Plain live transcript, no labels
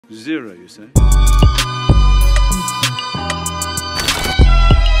Zero, you say? They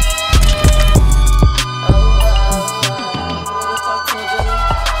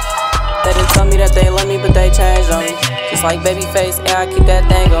done told me that they love me, but they changed on me. Just like Babyface, yeah, I keep that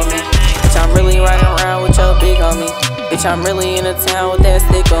thing on me. Bitch, I'm really riding around with your big homie. Bitch, I'm really in the town with that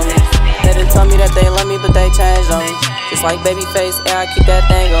stick on me. They done told me that they love me, but they changed on me. Just like Babyface, yeah, I keep that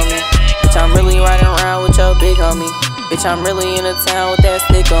thing on me. Bitch, I'm really riding around with your big homie. Bitch, I'm really in the town with that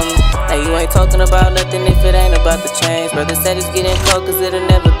stick on me. Now you ain't talking about nothing if it ain't about the change. Brother said it's getting cold cause it'll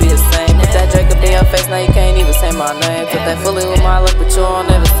never be the same. Put that Drake up in your face, now you can't even say my name. Put that fully with my luck, but you don't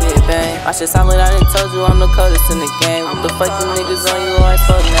never see it bang. My shit solid, I done told you I'm the coldest in the game. What the fuck you niggas on you always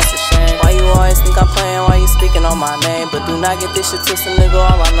holding, that's a shame. Why you always think I'm playing, why you speaking on my name? But do not get this shit twisted, nigga,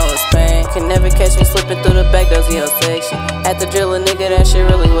 all I know is pain. Can never catch me slipping through the back doors of your section. Had to drill a nigga, that shit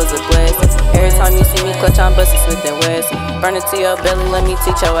really was a blessing. Every time you see me clutch, I'm bustin' Smith & Wesson. Burn it to your belly, let me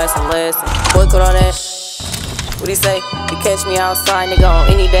teach your ass a lesson. Boycott all that what he say? You catch me outside, nigga, on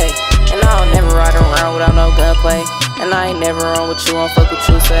any day. And I don't never ride around without no gunplay. And I ain't never on with you, on fuck what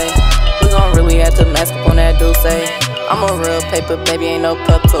you say. We gon' really have to mask up on that dude say. I'm a real paper baby, ain't no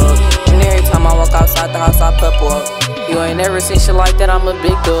pup talk. And every time I walk outside the house, I pup walk. You ain't never seen shit like that, I'm a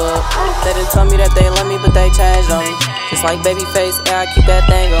big dog. They done told me that they love me, but they changed on me. Just like Babyface, yeah, I keep that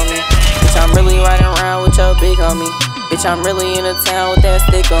thing on me. Bitch, I'm really riding around with your big homie. Bitch, I'm really in the town with that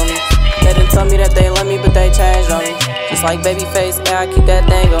stick on me. They done told me that they love me, but they changed on me. Just like Babyface, yeah, I keep that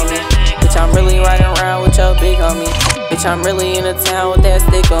thing on me. Bitch, I'm really riding around with your big homie. Bitch, I'm really in the town with that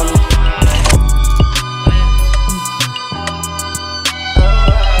stick on me.